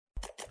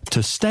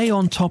To stay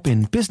on top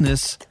in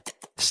business,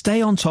 stay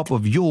on top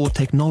of your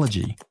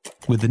technology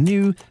with the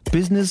new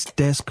Business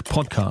Desk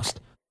podcast,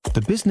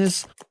 The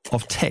Business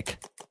of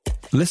Tech.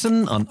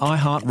 Listen on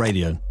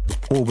iHeartRadio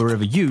or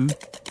wherever you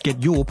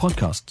get your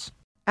podcasts.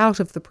 Out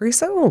of the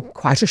presser,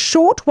 quite a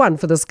short one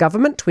for this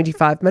government,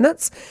 25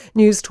 minutes.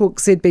 News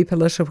Talk ZB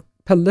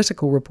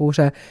political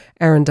reporter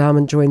Aaron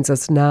Darman joins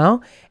us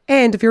now.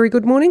 And a very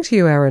good morning to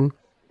you, Aaron.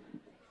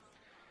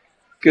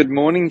 Good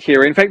morning,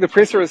 Kerry. In fact, the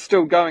presser is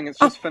still going. It's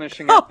just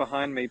finishing up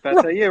behind me.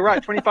 But yeah,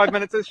 right, 25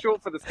 minutes is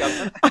short for this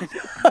government.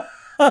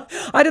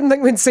 I didn't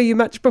think we'd see you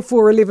much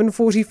before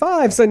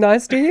 11:45, so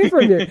nice to hear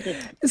from you.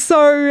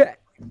 So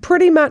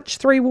pretty much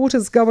Three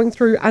Waters going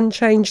through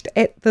unchanged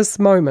at this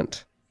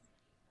moment.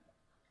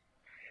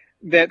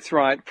 That's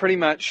right. Pretty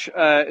much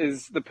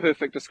is the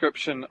perfect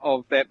description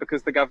of that,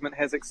 because the government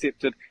has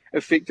accepted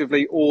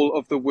effectively all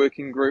of the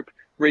working group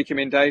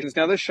recommendations.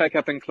 Now, this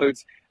shake-up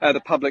includes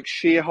the public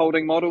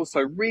shareholding model,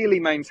 so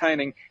really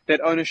maintaining that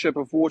ownership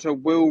of water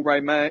will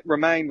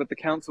remain with the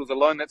councils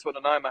alone. That's what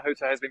Nanaia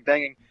Mahuta has been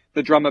banging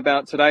the drum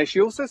about today. She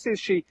also says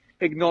she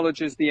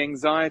acknowledges the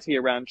anxiety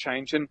around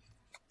change, and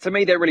to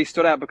me, that really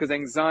stood out, because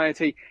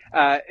anxiety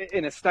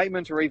in a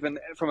statement or even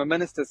from a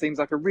minister seems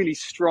like a really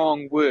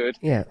strong word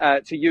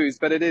to use,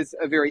 but it is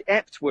a very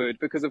apt word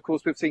because, of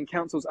course, we've seen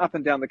councils up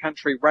and down the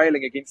country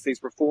railing against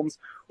these reforms.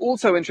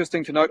 Also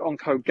interesting to note on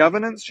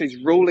co-governance,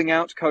 she's ruling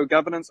out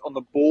co-governance on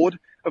the board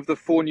of the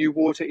 4 new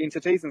water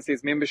entities and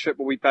says membership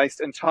will be based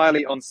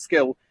entirely on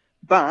skill,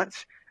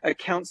 but a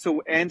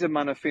council and a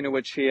mana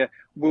whenua chair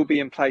will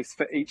be in place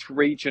for each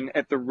region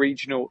at the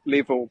regional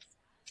level.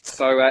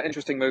 So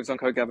interesting moves on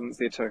co-governance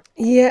there too.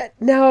 Yeah.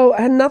 Now,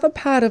 another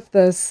part of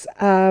this,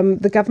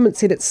 the government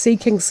said it's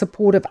seeking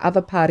support of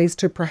other parties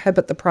to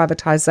prohibit the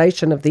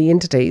privatisation of the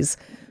entities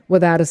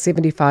without a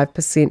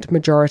 75%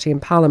 majority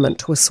in Parliament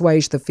to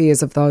assuage the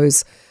fears of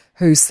those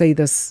who see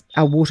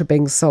our water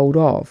being sold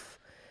off.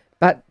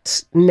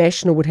 But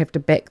National would have to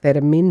back that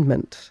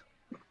amendment.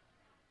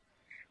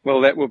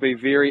 Well, that will be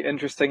very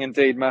interesting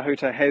indeed.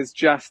 Mahuta has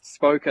just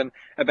spoken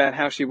about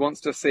how she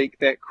wants to seek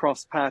that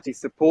cross-party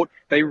support.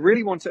 They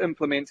really want to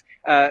implement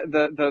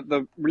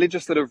the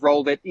legislative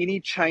role that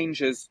any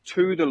changes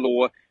to the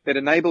law that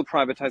enable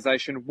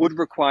privatisation would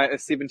require a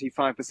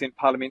 75%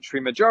 parliamentary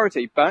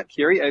majority. But,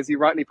 Kerry, as you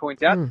rightly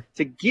point out,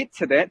 to get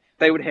to that,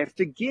 they would have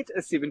to get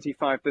a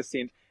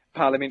 75%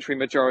 parliamentary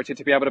majority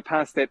to be able to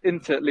pass that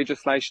into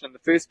legislation in the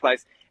first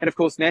place. And, of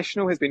course,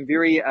 National has been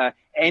very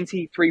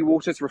anti-Three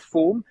Waters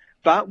reform.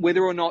 But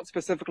whether or not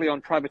specifically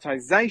on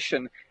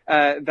privatisation,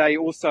 they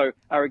also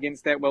are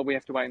against that, well, we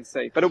have to wait and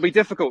see. But it'll be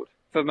difficult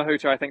for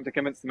Mahuta, I think, to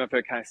convince them of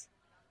her case.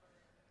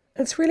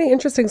 It's really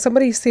interesting.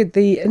 Somebody said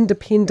the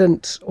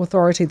independent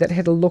authority that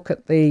had a look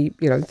at the,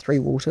 Three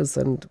Waters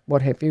and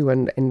what have you,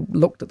 and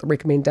looked at the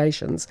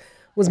recommendations,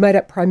 was made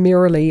up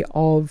primarily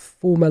of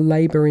former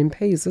Labour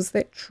MPs. Is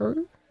that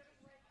true?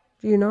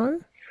 Do you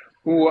know?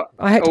 Well,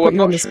 I had to put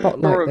you on the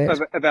spot like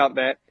that. About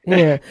that.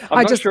 Yeah.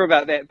 I'm not sure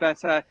about that,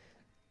 but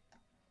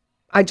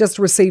I just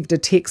received a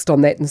text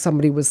on that, and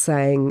somebody was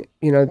saying,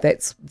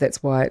 that's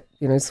why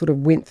it, sort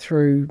of went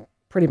through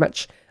pretty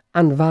much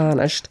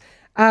unvarnished.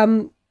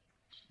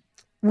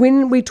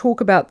 When we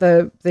talk about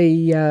the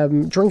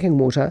drinking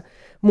water,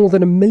 more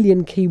than 1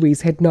 million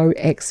Kiwis had no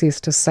access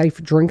to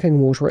safe drinking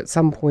water at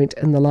some point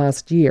in the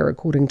last year,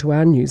 according to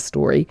our news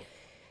story.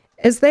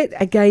 Is that,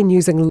 again,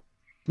 using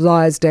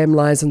lies, damn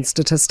lies and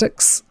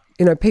statistics?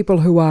 People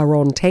who are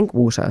on tank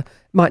water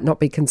might not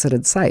be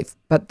considered safe,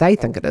 but they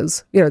think it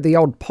is. The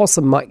old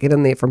possum might get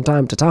in there from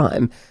time to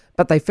time,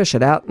 but they fish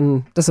it out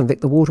and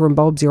disinfect the water, and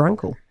Bob's your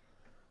uncle.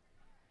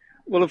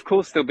 Well, of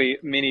course, there'll be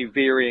many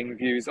varying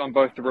views on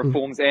both the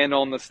reforms and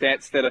on the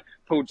stats that are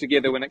pulled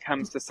together when it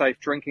comes to safe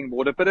drinking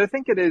water. But I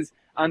think it is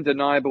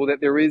undeniable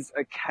that there is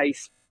a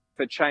case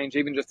for change.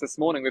 Even just this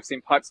morning, we've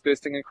seen pipes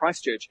bursting in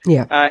Christchurch.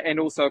 And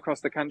also across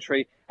the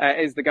country,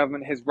 as the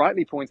government has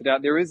rightly pointed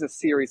out, there is a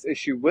serious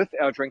issue with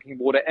our drinking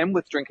water and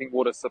with drinking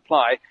water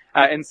supply.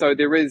 And so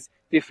there is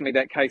definitely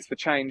that case for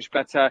change.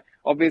 But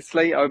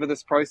obviously, over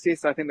this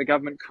process, I think the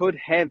government could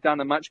have done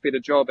a much better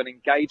job in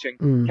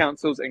engaging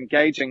councils,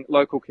 engaging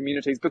local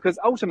communities, because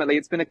ultimately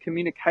it's been a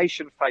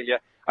communication failure,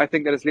 I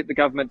think, that has let the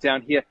government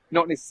down here,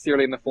 not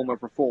necessarily in the form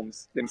of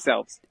reforms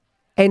themselves.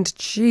 And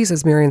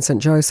Jesus, Mary and St.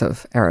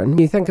 Joseph, Aaron,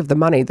 you think of the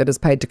money that is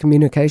paid to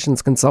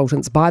communications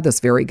consultants by this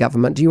very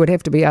government, you would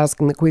have to be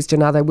asking the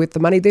question, are they worth the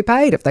money they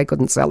paid if they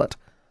couldn't sell it?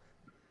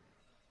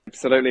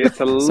 Absolutely, it's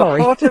a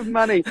lot of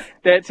money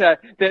there's a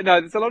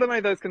lot of money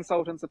those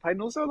consultants are paid,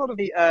 and also a lot of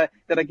the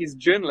that I guess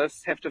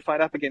journalists have to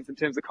fight up against in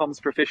terms of comms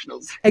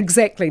professionals.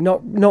 Exactly,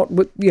 not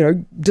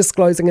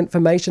disclosing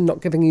information, not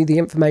giving you the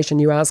information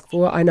you ask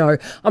for. I know.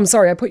 I'm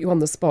sorry, I put you on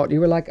the spot. You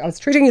were like, I was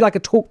treating you like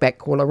a talkback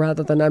caller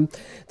rather than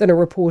a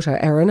reporter,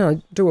 Aaron.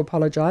 I do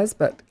apologise,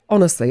 but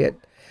honestly, it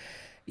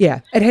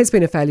has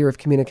been a failure of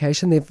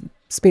communication. They've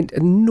spent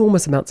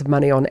enormous amounts of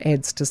money on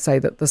ads to say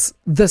that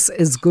this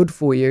is good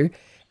for you.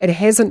 It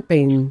hasn't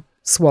been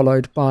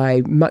swallowed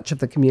by much of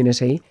the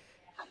community,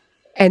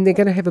 and they're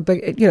going to have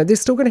they're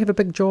still going to have a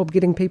big job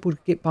getting people to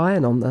get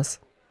buy-in on this.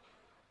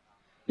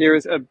 there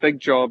is a big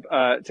job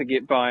to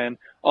get buy-in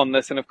on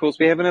this. And of course,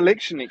 we have an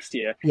election next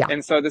year. Yeah.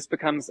 And so this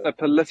becomes a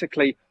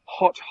politically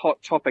hot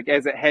topic,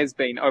 as it has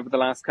been over the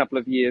last couple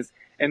of years.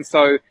 And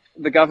so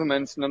the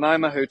government, Nanaia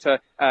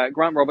Mahuta,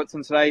 Grant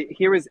Robertson today,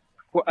 here is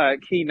a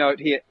keynote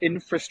here,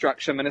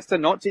 Infrastructure Minister,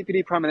 not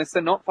Deputy Prime Minister,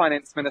 not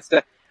Finance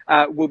Minister,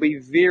 will be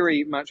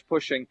very much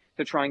pushing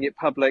to try and get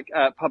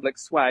public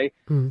sway.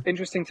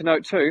 Interesting to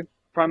note too,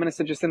 Prime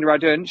Minister Jacinda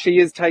Ardern, she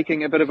is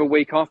taking a bit of a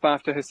week off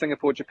after her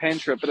Singapore-Japan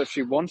trip, but if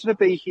she wanted to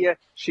be here,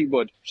 she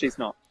would. She's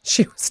not.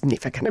 She was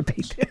never going to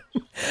be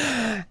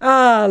there.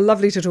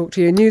 Lovely to talk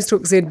to you. News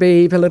Talk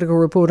ZB political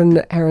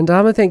reporter Aaron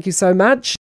Dharma, thank you so much.